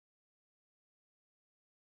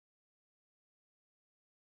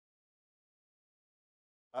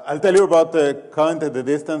I'll tell you about current at a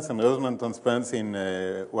distance and resonant transparency in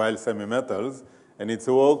Weyl semimetals. And it's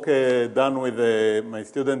a work done with my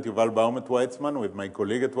student Yuval Baum at Weizmann, with my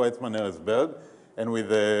colleague at Weizmann, Erez Berg, and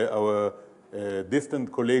with our distant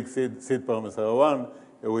colleague Sid Parmesarawan,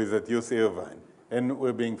 who is at UC Irvine. And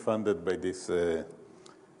we're being funded by these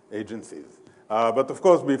agencies. But of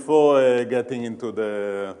course, before getting into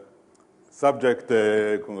the subject,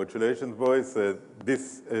 congratulations, boys.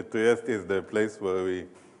 This Trieste is the place where we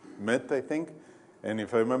met, I think. And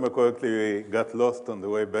if I remember correctly, we got lost on the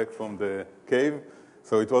way back from the cave.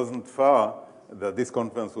 So it wasn't far that this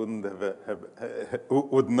conference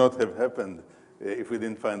would not have happened if we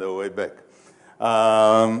didn't find our way back.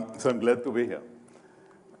 So I'm glad to be here.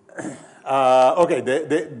 Okay,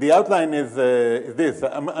 the outline is this.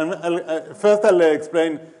 First, I'll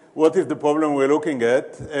explain what is the problem we're looking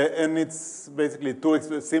at. And it's basically two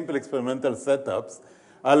simple experimental setups.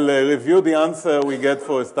 I'll review the answer we get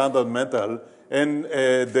for a standard metal and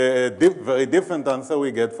the very different answer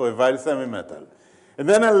we get for a Weyl semimetal. And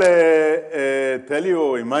then I'll tell you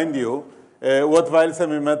or remind you what Weyl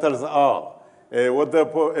semimetals are, what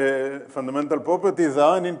their fundamental properties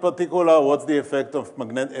are, and in particular, what's the effect of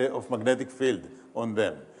magnetic field on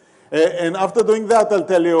them. And after doing that, I'll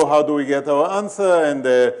tell you how do we get our answer, and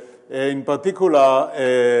in particular,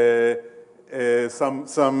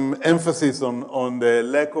 some emphasis on the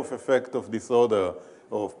lack of effect of disorder,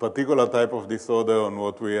 of particular type of disorder on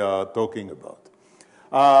what we are talking about.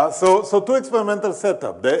 So two experimental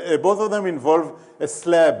setups. Both of them involve a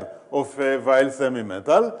slab of Weyl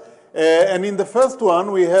semimetal. And in the first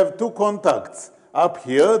one, we have two contacts up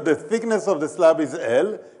here. The thickness of the slab is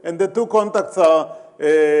L, and the two contacts are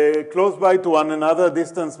close by to one another,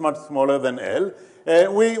 distance much smaller than L.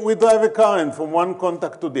 We drive a current from one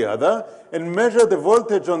contact to the other and measure the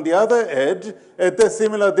voltage on the other edge at a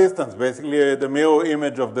similar distance, basically the mirror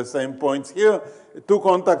image of the same points here. Two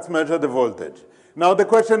contacts measure the voltage. Now the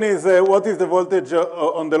question is, what is the voltage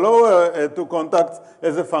on the lower two contacts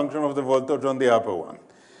as a function of the voltage on the upper one?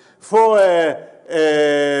 For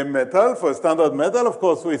a metal, for a standard metal, of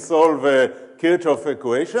course, we solve Kirchhoff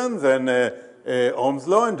equations and Ohm's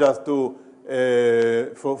law, and just to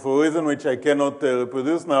for a reason which I cannot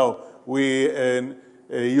reproduce now, we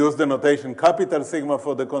use the notation capital sigma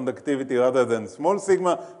for the conductivity rather than small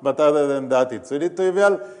sigma, but other than that, it's really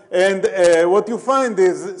trivial. And what you find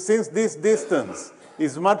is, since this distance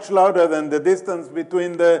is much larger than the distance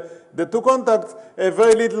between the two contacts,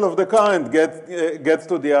 very little of the current gets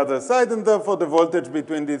to the other side, and therefore the voltage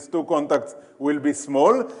between these two contacts will be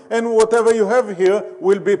small, and whatever you have here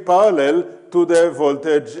will be parallel to the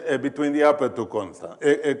voltage between the upper two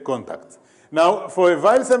contacts. Now, for a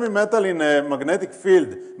Weyl semimetal in a magnetic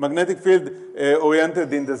field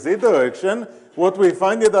oriented in the z direction, what we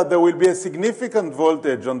find is that there will be a significant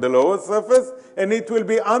voltage on the lower surface, and it will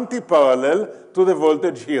be anti-parallel to the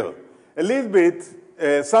voltage here. A little bit,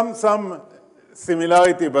 some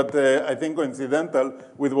similarity, but I think coincidental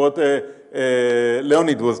with what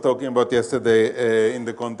Leonid was talking about yesterday in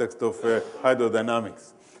the context of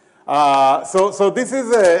hydrodynamics. So this is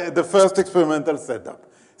the first experimental setup.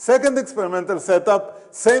 Second experimental setup,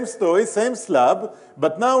 same story, same slab,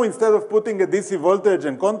 but now instead of putting a DC voltage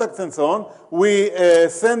and contacts and so on, we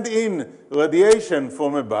send in radiation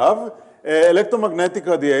from above, electromagnetic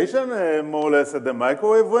radiation, more or less at the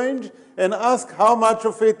microwave range, and ask how much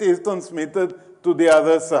of it is transmitted to the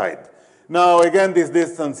other side. Now, again, this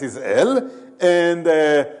distance is L, and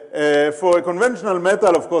for a conventional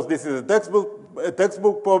metal, of course, this is a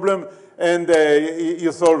textbook problem, and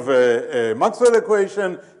you solve a Maxwell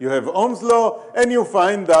equation, you have Ohm's law, and you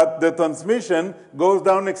find that the transmission goes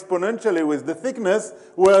down exponentially with the thickness,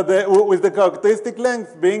 with the characteristic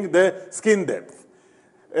length being the skin depth.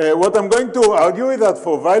 What I'm going to argue is that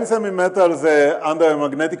for Weyl semimetals under a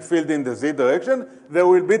magnetic field in the z direction, there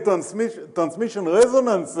will be transmission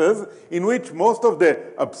resonances in which most of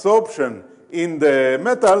the absorption in the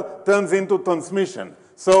metal turns into transmission.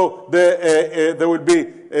 So there will be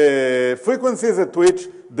frequencies at which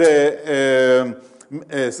the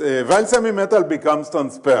Weyl semimetal becomes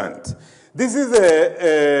transparent.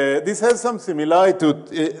 This has some similarity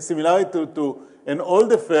to an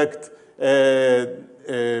old effect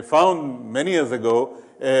found many years ago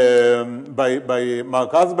by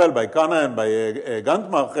Mark Hasbel, by Kana, and by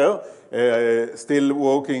Gantmacher, still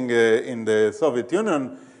working in the Soviet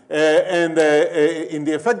Union. And in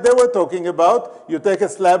the effect they were talking about, you take a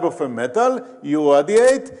slab of a metal, you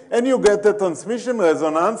radiate, and you get a transmission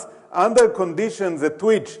resonance under conditions at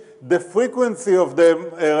which the frequency of the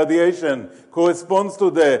radiation corresponds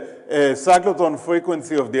to the cyclotron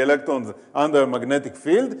frequency of the electrons under a magnetic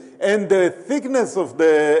field, and the thickness of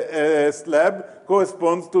the slab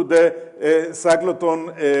corresponds to the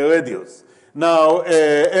cyclotron radius. Now,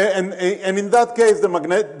 and in that case, the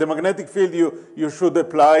magnetic field you should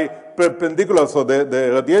apply perpendicular. So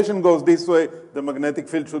the radiation goes this way, the magnetic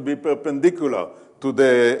field should be perpendicular to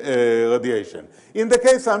the radiation. In the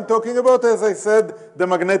case I'm talking about, as I said, the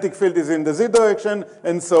magnetic field is in the z direction,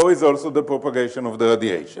 and so is also the propagation of the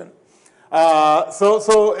radiation.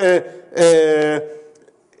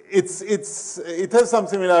 It has some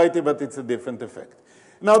similarity, but it's a different effect.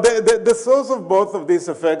 Now, the source of both of these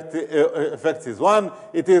effects is one.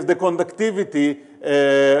 It is the conductivity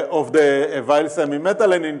of the Weyl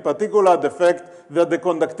semi-metal, and in particular, the fact that the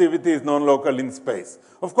conductivity is non-local in space.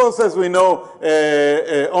 Of course, as we know,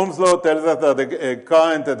 Ohm's law tells us that the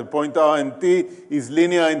current at the point R and T is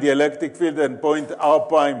linear in the electric field and point R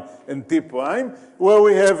prime and T prime, where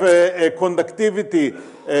we have a conductivity,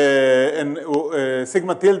 and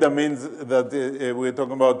sigma tilde means that we're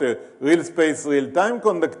talking about a real space, real time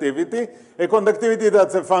conductivity, a conductivity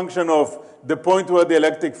that's a function of the point where the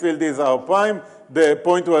electric field is R prime, the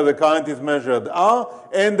point where the current is measured R,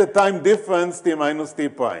 and the time difference T minus T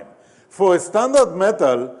prime. For a standard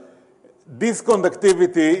metal, this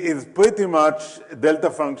conductivity is pretty much delta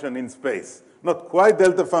function in space. Not quite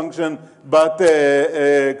delta function, but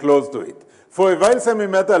close to it. For a Weyl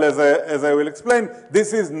semi-metal, as I will explain,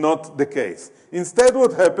 this is not the case. Instead,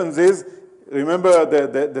 what happens is, remember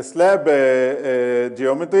the slab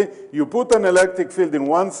geometry, you put an electric field in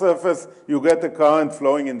one surface, you get a current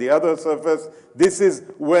flowing in the other surface. This is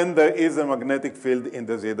when there is a magnetic field in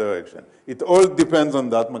the z direction. It all depends on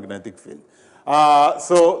that magnetic field.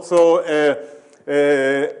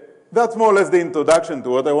 That's more or less the introduction to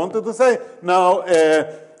what I wanted to say. Now,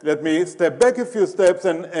 let me step back a few steps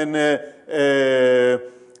and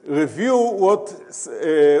review what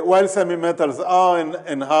Weyl semi-metals are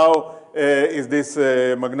and how is this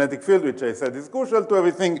magnetic field, which I said is crucial to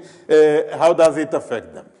everything, how does it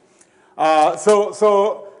affect them? So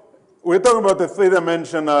we're talking about a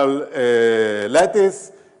three-dimensional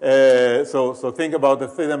lattice. So think about a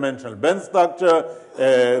three-dimensional band structure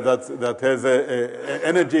that has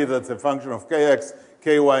energy that's a function of kx,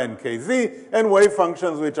 ky, and kz, and wave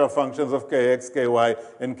functions which are functions of kx, ky,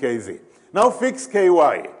 and kz. Now fix ky.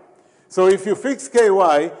 So if you fix ky,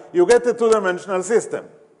 you get a two-dimensional system,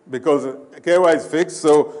 because ky is fixed,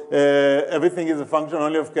 so everything is a function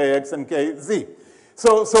only of kx and kz.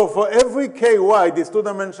 So for every ky, this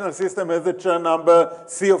two-dimensional system has a Chern number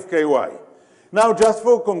c of ky. Now, just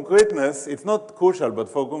for concreteness, it's not crucial, but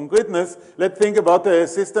for concreteness, let's think about a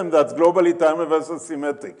system that's globally time-reversal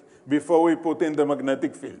symmetric before we put in the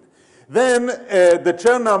magnetic field. Then the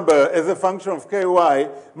Chern number as a function of ky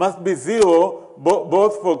must be 0,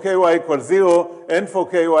 both for ky equals 0 and for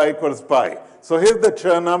ky equals pi. So here's the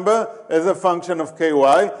Chern number as a function of ky,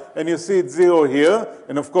 and you see it's 0 here,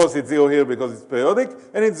 and of course it's 0 here because it's periodic,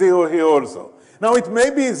 and it's 0 here also. Now it may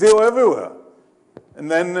be 0 everywhere,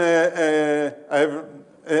 and then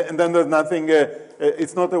there's nothing.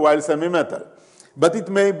 It's not a Weyl semi-metal, but it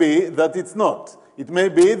may be that it's not. It may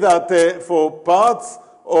be that for parts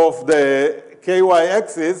of the ky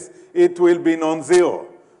axis, it will be non-zero.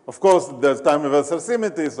 Of course, there's time reversal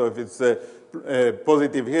symmetry, so if it's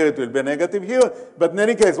positive here, it will be negative here. But in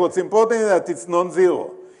any case, what's important is that it's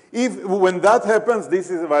non-zero. When that happens, this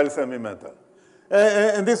is a Weyl semi-metal.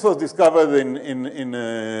 And this was discovered in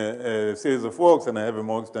a series of works, and I have a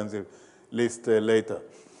more extensive list later.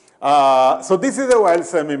 So this is a Weyl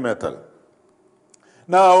semi-metal.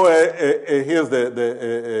 Now, here's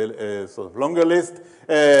the sort of longer list.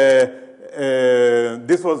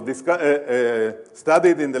 This was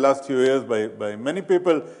studied in the last few years by many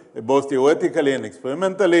people, both theoretically and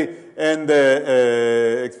experimentally. And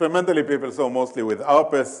experimentally, people saw mostly with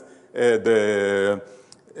ARPES the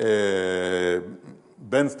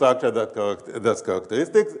band structure that's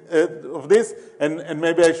characteristic of this. And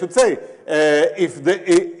maybe I should say,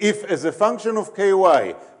 if as a function of ky,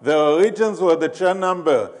 there are regions where the Chern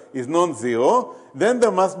number is non-zero, then there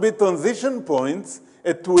must be transition points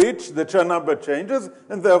at which the Chern number changes,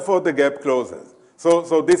 and therefore the gap closes. So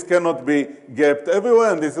this cannot be gapped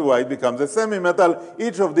everywhere, and this is why it becomes a semi-metal.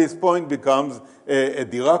 Each of these points becomes a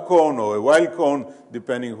Dirac cone or a Weyl cone,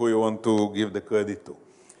 depending who you want to give the credit to.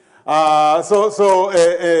 And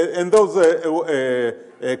those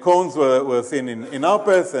cones were seen in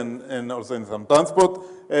ARPES and also in some transport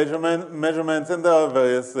measurements, and there are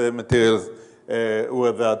various materials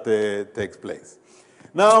where that takes place.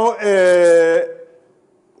 Now,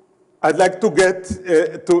 I'd like to get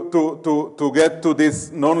to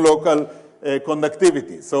this non-local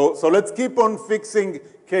conductivity. So let's keep on fixing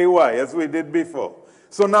ky as we did before.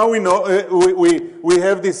 So now we know we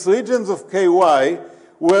have these regions of ky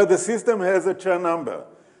where the system has a Chern number.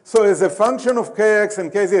 So as a function of kx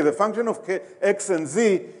and kz, as a function of x and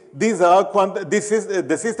z,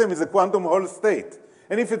 the system is a quantum Hall state.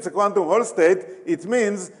 And if it's a quantum Hall state, it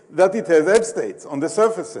means that it has edge states on the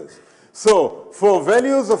surfaces. So for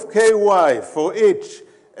values of ky for each,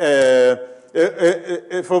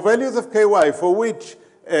 for values of ky for which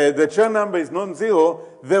the Chern number is non-zero,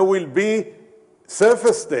 there will be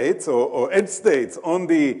surface states or edge states on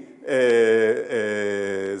the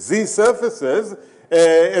z surfaces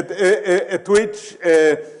at which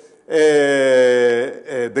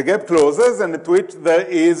the gap closes and at which there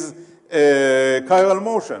is chiral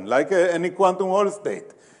motion, like any quantum Hall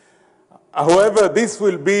state. However, this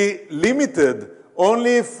will be limited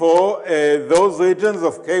only for those regions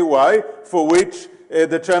of ky for which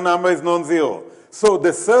the Chern number is non-zero. So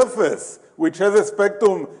the surface, which has a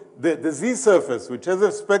spectrum, the z surface, which has a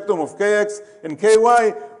spectrum of kx and ky,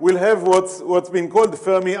 will have what's been called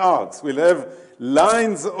Fermi arcs. We'll have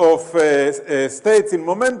lines of states in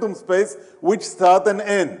momentum space which start and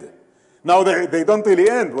end. Now, they don't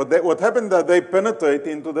really end. What happens is that they penetrate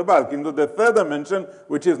into the bulk, into the third dimension,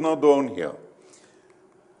 which is not drawn here.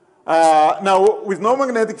 Now, with no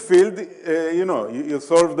magnetic field, you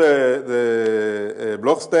solve the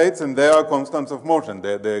Bloch states, and there are constants of motion.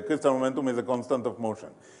 The crystal momentum is a constant of motion.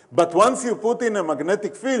 But once you put in a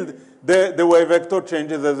magnetic field, the wave vector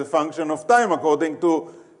changes as a function of time, according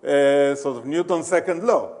to sort of Newton's second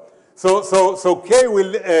law. So K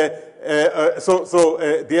will,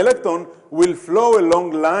 the electron will flow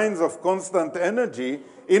along lines of constant energy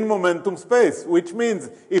in momentum space, which means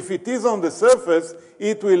if it is on the surface,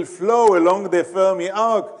 it will flow along the Fermi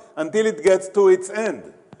arc until it gets to its end.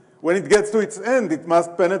 When it gets to its end, it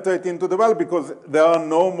must penetrate into the bulk because there are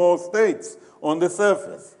no more states on the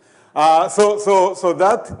surface. So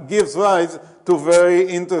that gives rise to very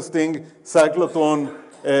interesting cyclotron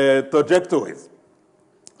trajectories.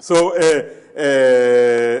 So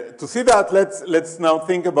to see that, let's now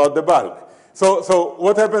think about the bulk. So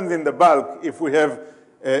what happens in the bulk if we have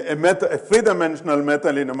a three-dimensional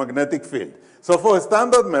metal in a magnetic field? So for a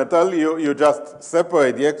standard metal, you just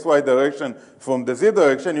separate the xy direction from the z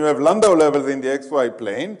direction. You have Landau levels in the xy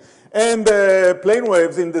plane, and plane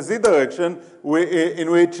waves in the z direction in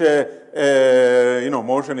which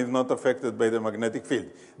motion is not affected by the magnetic field.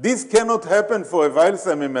 This cannot happen for a Weyl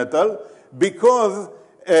semi-metal because,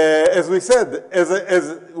 as we said,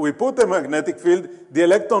 as we put a magnetic field, the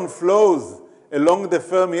electron flows along the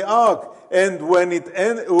Fermi arc, and when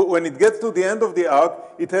it gets to the end of the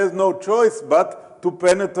arc, it has no choice but to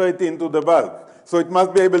penetrate into the bulk. So it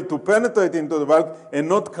must be able to penetrate into the bulk and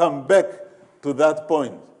not come back to that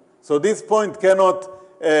point. So this point cannot,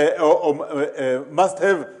 must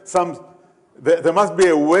have some, there must be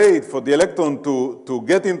a way for the electron to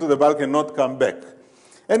get into the bulk and not come back.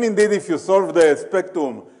 And indeed, if you solve the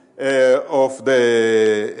spectrum of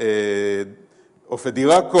a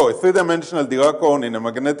Dirac cone, a three-dimensional Dirac cone in a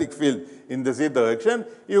magnetic field in the z direction,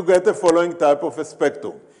 you get the following type of a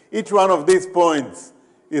spectrum. Each one of these points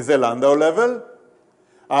is a Landau level.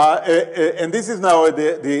 And this is now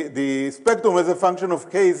the spectrum as a function of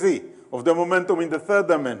kz, of the momentum in the third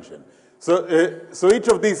dimension. So each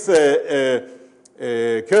of these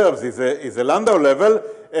curves is a Landau level,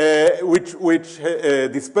 which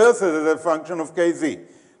disperses as a function of kz.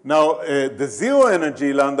 Now, the zero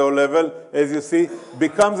energy Landau level, as you see,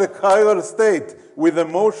 becomes a chiral state with a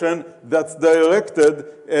motion that's directed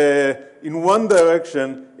in one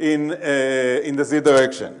direction in the z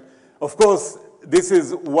direction. Of course, this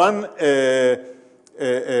is one end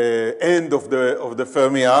of the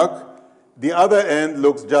Fermi arc. The other end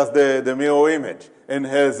looks just the mirror image and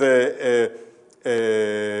has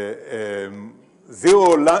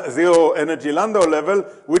zero energy Landau level,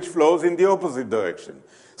 which flows in the opposite direction.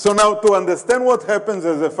 So now, to understand what happens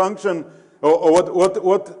as a function, or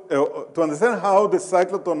to understand how the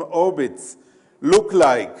cyclotron orbits look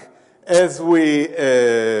like as we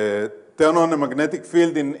turn on a magnetic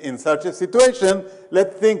field in such a situation,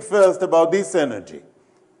 let's think first about this energy.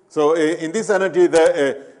 So in this energy,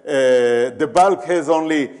 the bulk has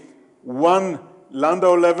only one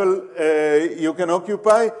Landau level you can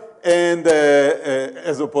occupy, and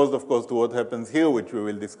as opposed, of course, to what happens here, which we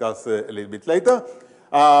will discuss a little bit later.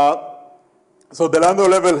 So the Landau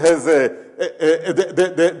level has,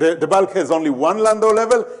 the bulk has only one Landau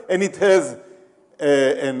level, and it has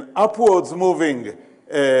an upwards moving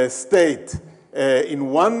state in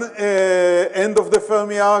one end of the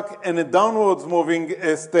Fermi arc and a downwards moving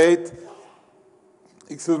state,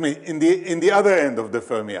 in the other end of the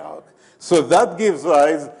Fermi arc. So that gives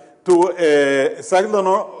rise to a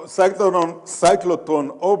cyclotron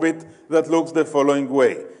orbit that looks the following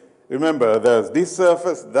way. Remember, there's this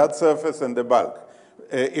surface, that surface, and the bulk.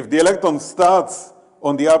 If the electron starts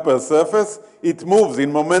on the upper surface, it moves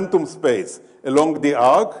in momentum space along the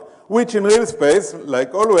arc, which in real space,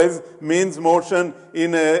 like always, means motion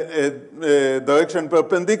in a direction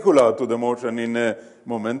perpendicular to the motion in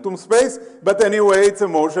momentum space. But anyway, it's a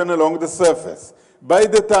motion along the surface. By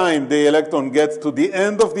the time the electron gets to the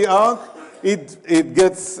end of the arc, it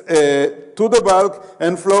gets to the bulk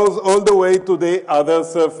and flows all the way to the other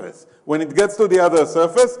surface. When it gets to the other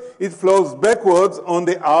surface, it flows backwards on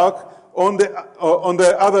the arc on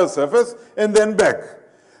the other surface and then back.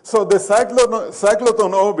 So the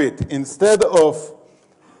cyclotron orbit, instead of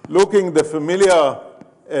looking the familiar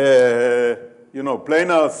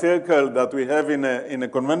planar circle that we have in a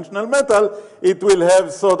conventional metal, it will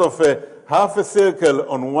have sort of half a circle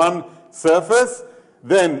on one surface,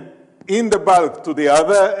 then in the bulk to the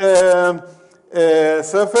other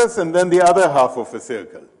surface, and then the other half of a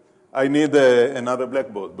circle. I need another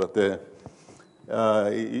blackboard, but you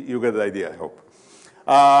get the idea, I hope.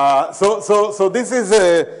 So this is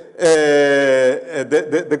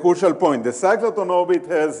the crucial point. The cyclotron orbit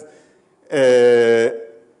has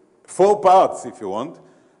 4 parts, if you want.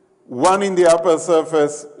 One in the upper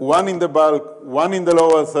surface, one in the bulk, one in the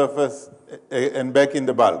lower surface, and back in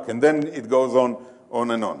the bulk. And then it goes on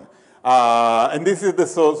and on. And this is the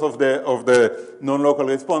source of the non-local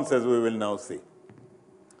responses we will now see.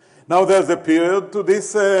 Now there's a period to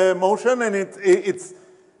this motion, and it's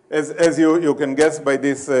as you can guess by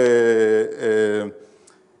this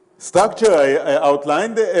structure I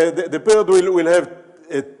outlined, the period will have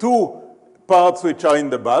 2 parts which are in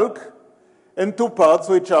the bulk and 2 parts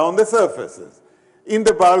which are on the surfaces. In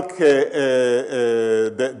the bulk,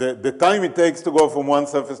 the time it takes to go from one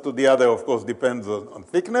surface to the other, of course, depends on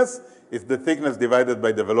thickness. It's the thickness divided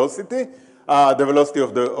by the velocity of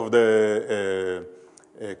the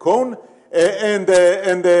cone. And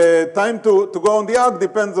the time to go on the arc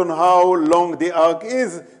depends on how long the arc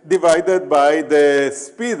is, divided by the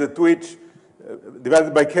speed at which,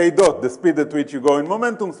 divided by k dot, the speed at which you go in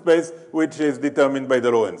momentum space, which is determined by the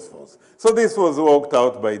Lorentz force. So this was worked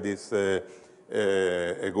out by this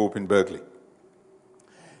group in Berkeley.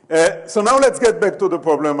 So now let's get back to the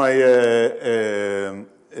problem I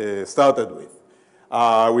started with.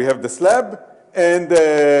 We have the slab, and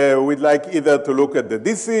we'd like either to look at the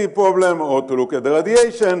DC problem or to look at the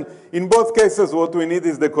radiation. In both cases, what we need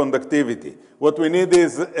is the conductivity. What we need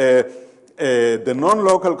is the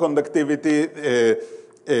non-local conductivity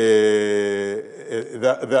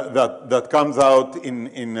that comes out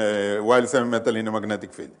in Weyl semi-metal in a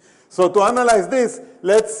magnetic field. So to analyze this,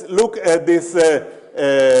 let's look at this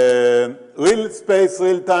real space,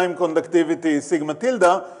 real time conductivity sigma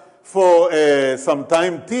tilde for some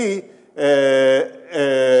time t,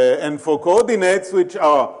 and for coordinates which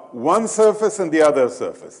are one surface and the other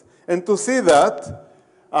surface. And to see that,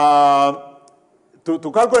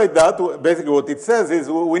 to calculate that, basically what it says is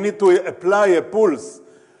we need to apply a pulse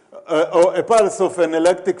or a pulse of an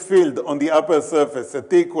electric field on the upper surface at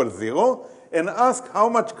t equals 0, and ask how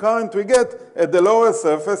much current we get at the lower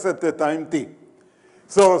surface at the time t.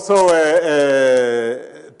 So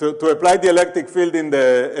to apply the electric field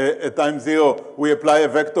at time 0, we apply a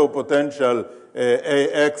vector potential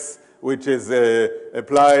Ax, which is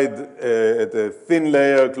applied at a thin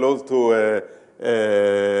layer close to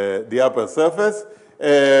the upper surface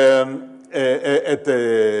at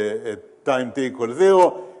time t equals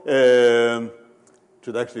 0.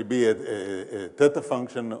 Should actually be a theta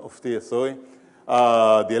function of t, sorry.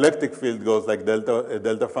 The electric field goes like a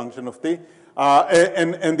delta function of t.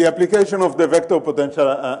 And the application of the vector potential,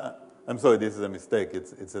 I'm sorry, this is a mistake,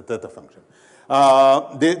 it's a theta function.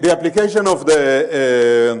 The application of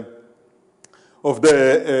the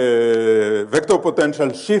vector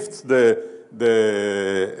potential shifts the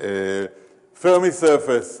Fermi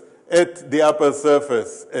surface at the upper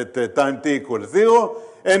surface at time t equals 0,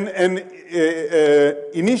 and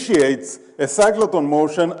initiates a cyclotron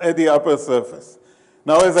motion at the upper surface.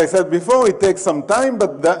 Now, as I said before, it takes some time,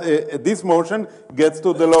 but this motion gets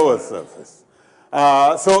to the lower surface.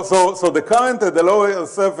 So the current at the lower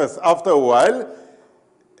surface after a while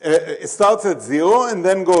it starts at 0 and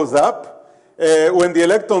then goes up when the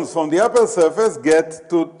electrons from the upper surface get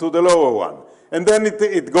to the lower one. And then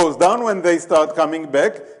it goes down when they start coming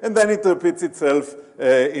back, and then it repeats itself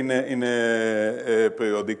in a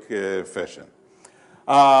periodic fashion.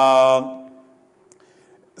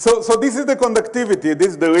 So this is the conductivity. This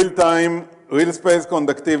is the real-time, real-space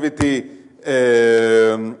conductivity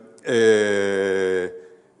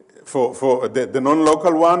for the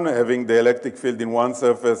non-local one, having the electric field in one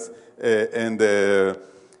surface and the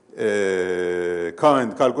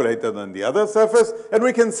current calculated on the other surface. And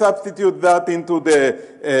we can substitute that into the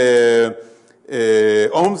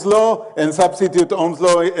Ohm's law and substitute Ohm's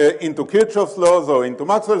law into Kirchhoff's laws or into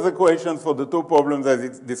Maxwell's equations for the two problems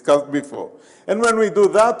as discussed before. And when we do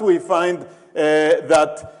that, we find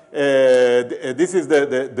that this is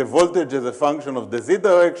the voltage as a function of the z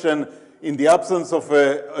direction in the absence of,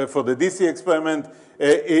 for the DC experiment,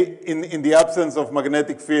 in the absence of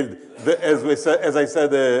magnetic field. As I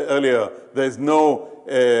said earlier, there is no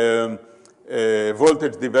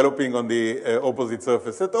voltage developing on the opposite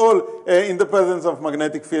surface at all. In the presence of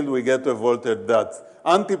magnetic field, we get a voltage that's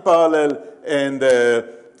anti-parallel and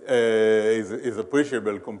is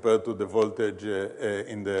appreciable compared to the voltage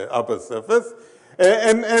in the upper surface.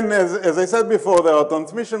 And as I said before, there are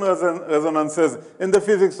transmission resonances, and the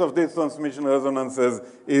physics of these transmission resonances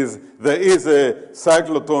is there is a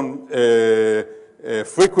cyclotron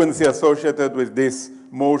frequency associated with this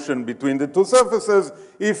motion between the two surfaces.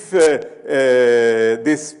 If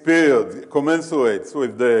this period commensurates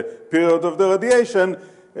with the period of the radiation,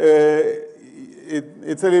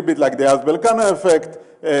 it's a little bit like the Asbel-Kanner effect.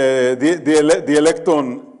 The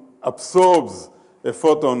electron absorbs a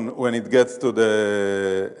photon when it gets to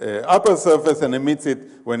the upper surface and emits it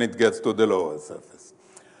when it gets to the lower surface.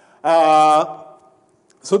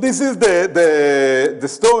 So this is the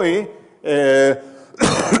story.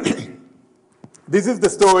 This is the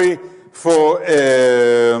story for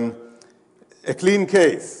a clean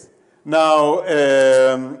case. Now,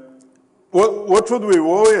 what should we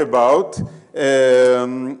worry about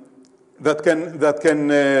that can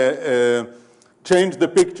change the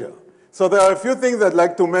picture? So there are a few things I'd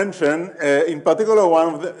like to mention. In particular,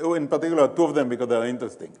 two of them because they're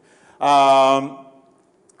interesting.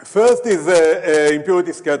 First is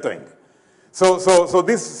impurity scattering. So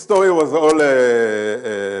this story was all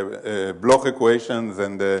Bloch equations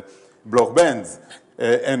and Bloch bands,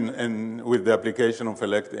 and with the application of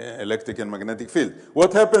electric and magnetic field.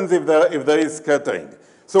 What happens if there is scattering?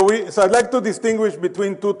 So I'd like to distinguish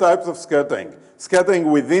between two types of scattering: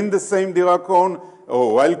 scattering within the same Dirac cone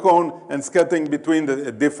or Weyl cone, and scattering between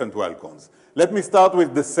the different Weyl cones. Let me start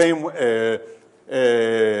with the same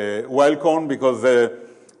Weyl cone because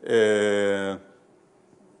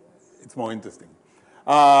it's more interesting.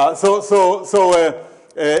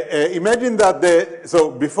 Imagine that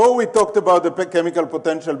so before we talked about the chemical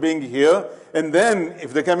potential being here, and then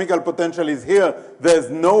if the chemical potential is here, there's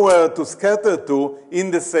nowhere to scatter to in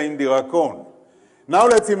the same Dirac cone. Now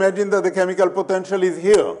let's imagine that the chemical potential is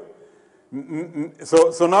here.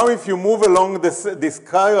 So now if you move along this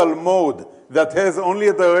chiral mode that has only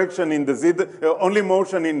a direction in the z, only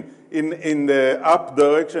motion in the up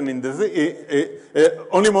direction in the z,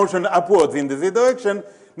 only motion upwards in the z direction,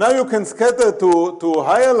 now you can scatter to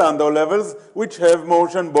higher Landau levels which have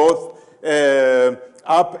motion both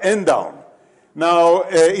up and down. Now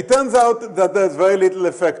it turns out that there's very little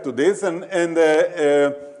effect to this, and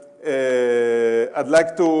I'd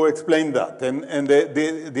like to explain that. And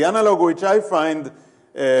the analog which I find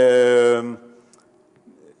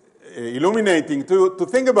illuminating to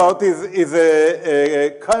think about is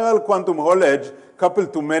a chiral quantum Hall edge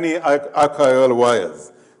coupled to many achiral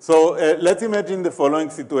wires. So let's imagine the following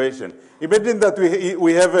situation. Imagine that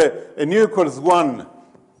we have a nu equals 1.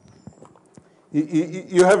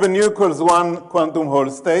 You have a nu equals 1 quantum Hall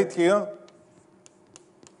state here.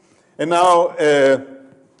 And now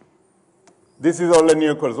this is all a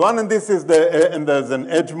nu equals 1, and this is and there's an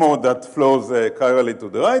edge mode that flows chirally to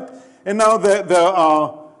the right. And now there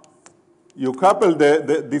are, you couple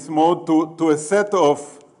this mode to a set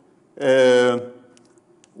of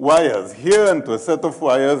wires here and to a set of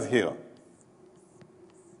wires here.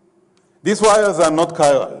 These wires are not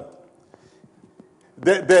chiral.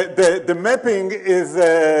 The mapping is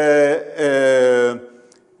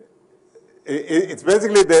it's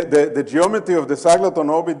basically the geometry of the cyclotron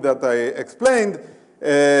orbit that I explained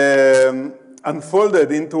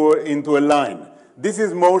unfolded into a line. This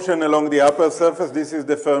is motion along the upper surface. This is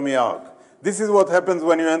the Fermi arc. This is what happens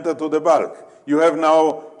when you enter to the bulk. You have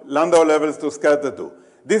now Landau levels to scatter to.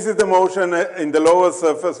 This is the motion in the lower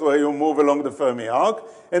surface where you move along the Fermi arc.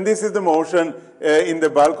 And this is the motion in the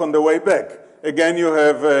bulk on the way back. Again, you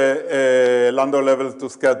have Landau levels to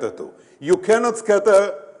scatter to. You cannot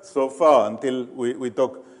scatter so far until we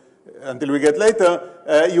get later.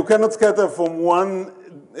 You cannot scatter from one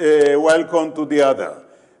Weyl cone to the other.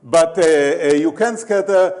 but you can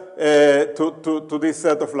scatter to this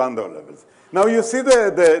set of Landau levels. Now you see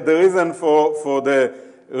the reason for the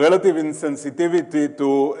relative insensitivity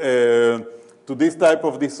to this type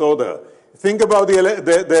of disorder. Think about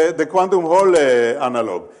the quantum Hall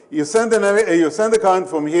analog. You send a current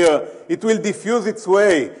from here, it will diffuse its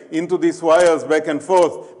way into these wires back and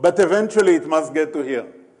forth, but eventually it must get to here.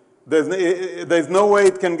 There's no way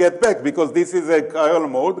it can get back because this is a chiral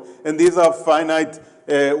mode and these are finite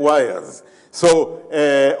wires. So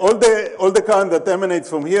all the current that emanates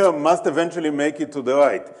from here must eventually make it to the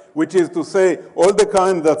right, which is to say all the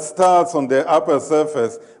current that starts on the upper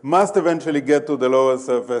surface must eventually get to the lower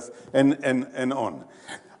surface and on.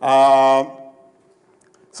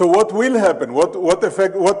 So what will happen?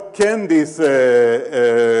 What can these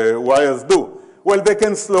wires do? Well, they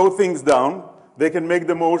can slow things down. They can make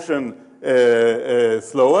the motion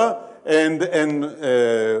slower. And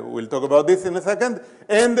we'll talk about this in a second.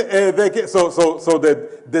 And so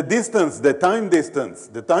the distance, the time distance,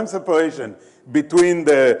 the time separation between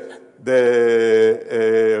the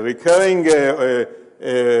recurring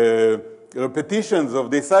repetitions of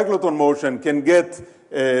the cyclotron motion can get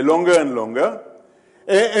longer and longer.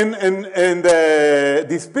 And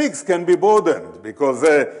these peaks can be broadened because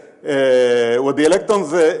what the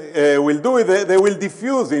electrons will do is they will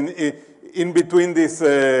diffuse in between these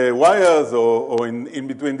wires or in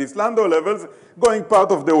between these Landau levels, going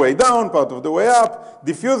part of the way down, part of the way up,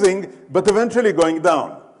 diffusing, but eventually going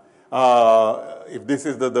down, if this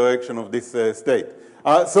is the direction of this state.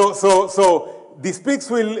 So these peaks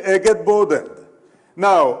will get broadened.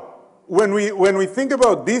 Now, when we think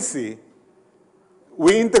about DC,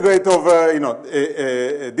 we integrate over,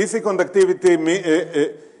 DC conductivity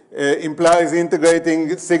implies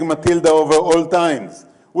integrating sigma tilde over all times,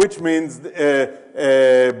 which means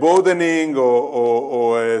broadening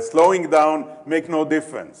or slowing down make no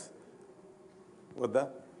difference. What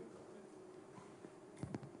that?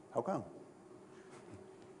 How come?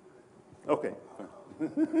 Okay.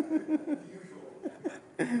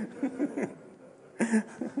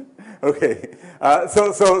 Okay.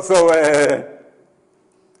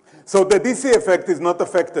 So the DC effect is not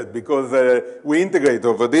affected because we integrate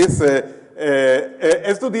over this.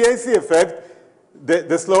 As to the AC effect,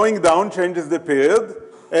 the slowing down changes the period,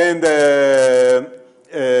 and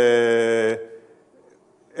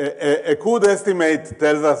a crude estimate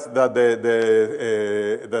tells us that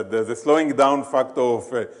there's a slowing down factor of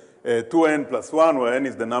 2n plus 1, where n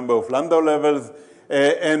is the number of Landau levels,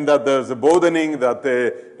 and that there's a broadening that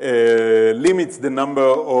limits the number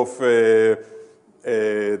of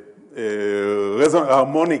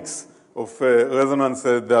harmonics of resonance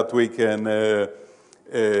that we can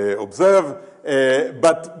observe.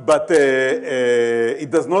 But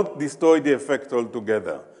it does not destroy the effect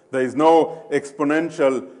altogether. There is no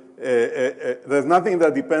exponential, there's nothing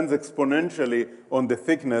that depends exponentially on the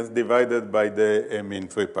thickness divided by the mean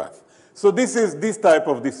free path. So this is this type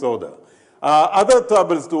of disorder. Other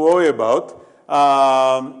troubles to worry about.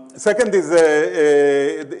 Second is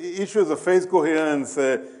the issues of phase coherence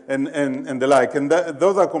and the like, and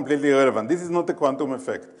those are completely irrelevant. This is not a quantum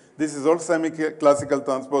effect. This is all semi-classical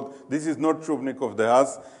transport. This is not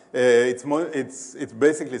Shubnikov-de-Haas. It's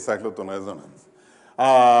basically cyclotron resonance.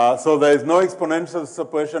 So there is no exponential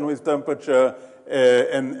suppression with temperature,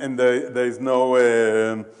 and there is no,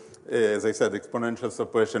 as I said, exponential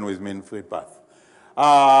suppression with mean free path.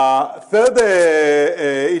 Third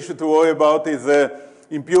issue to worry about is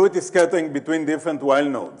impurity scattering between different Weyl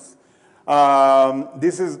nodes.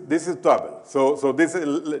 This is trouble. So this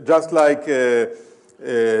is just like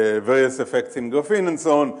various effects in graphene and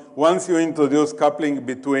so on. Once you introduce coupling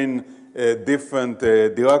between different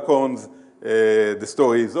Dirac cones, the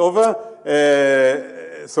story is over.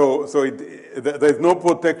 So there is no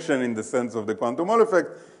protection in the sense of the quantum Hall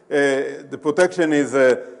effect. The protection is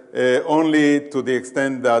only to the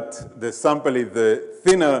extent that the sample is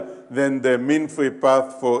thinner than the mean free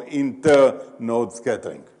path for inter-node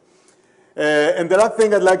scattering. And the last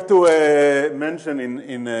thing I'd like to mention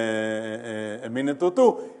in a minute or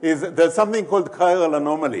two is there's something called chiral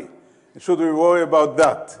anomaly. Should we worry about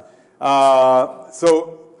that?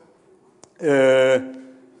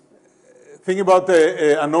 Think about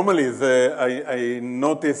anomalies. I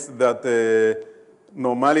noticed that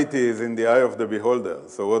normality is in the eye of the beholder.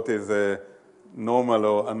 So what is normal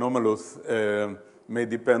or anomalous may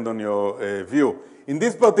depend on your view. In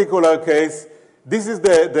this particular case, this is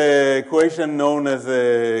the equation known as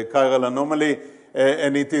a chiral anomaly,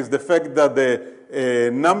 and it is the fact that the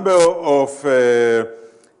number of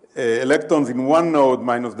electrons in one node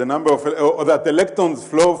minus the number of, or that electrons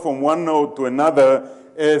flow from one node to another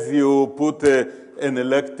as you put an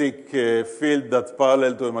electric field that's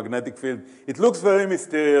parallel to a magnetic field. It looks very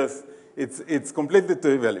mysterious. It's completely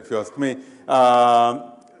trivial, if you ask me.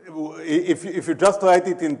 If you just write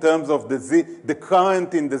it in terms of the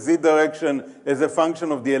current in the z direction as a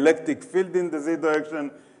function of the electric field in the z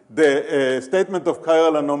direction, the statement of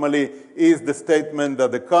chiral anomaly is the statement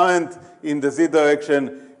that the current in the z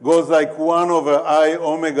direction goes like 1 over I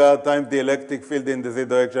omega times the electric field in the z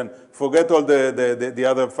direction. Forget all the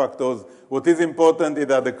other factors. What is important is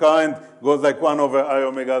that the current goes like 1 over I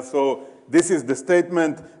omega. So this is the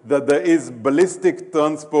statement that there is ballistic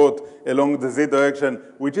transport along the z direction,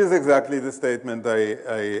 which is exactly the statement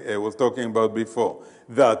I was talking about before.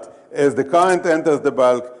 That as the current enters the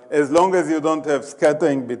bulk, as long as you don't have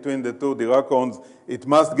scattering between the two Dirac cones, it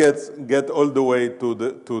must get all the way to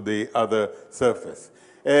the other surface.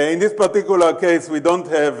 In this particular case, we don't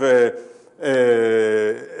have,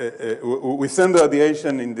 we send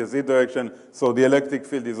radiation in the z direction, so the electric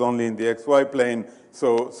field is only in the xy plane.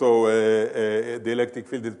 So the electric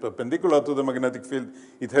field is perpendicular to the magnetic field.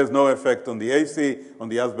 It has no effect on the AC, on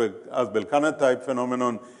the Asbel-Kanner type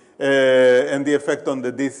phenomenon. And the effect on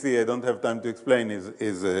the DC, I don't have time to explain,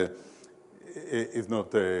 is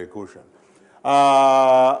not crucial.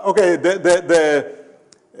 Okay, the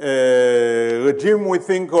regime we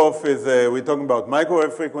think of is, we're talking about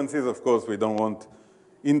microwave frequencies. Of course, we don't want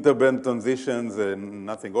interband transitions and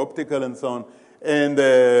nothing optical and so on. And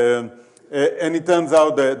it turns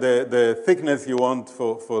out the thickness you want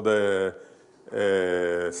for the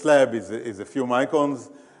slab is a few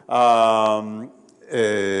microns.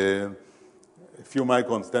 A few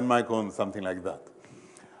microns, 10 microns, something like that.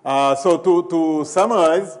 So to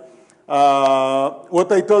summarize, what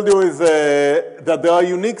I told you is that there are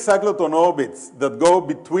unique cyclotron orbits that go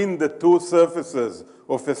between the two surfaces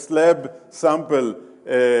of a slab sample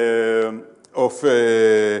of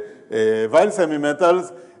Weyl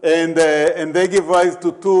semimetals, and they give rise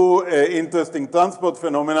to two interesting transport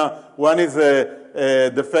phenomena. One is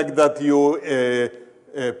the fact that you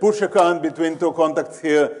push a current between two contacts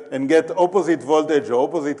here and get opposite voltage or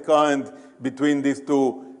opposite current between these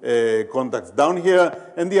two contacts down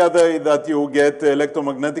here. And the other is that you get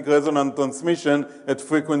electromagnetic resonant transmission at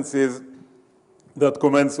frequencies that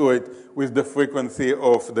commensurate with the frequency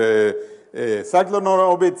of the cyclotron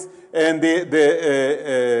orbits. And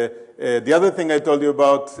the other thing I told you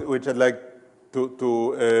about, which I'd like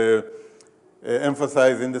to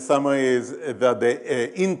emphasize in the summary, is that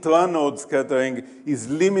the intranode scattering is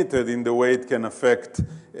limited in the way it can affect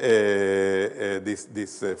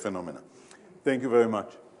this phenomena. Thank you very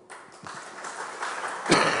much.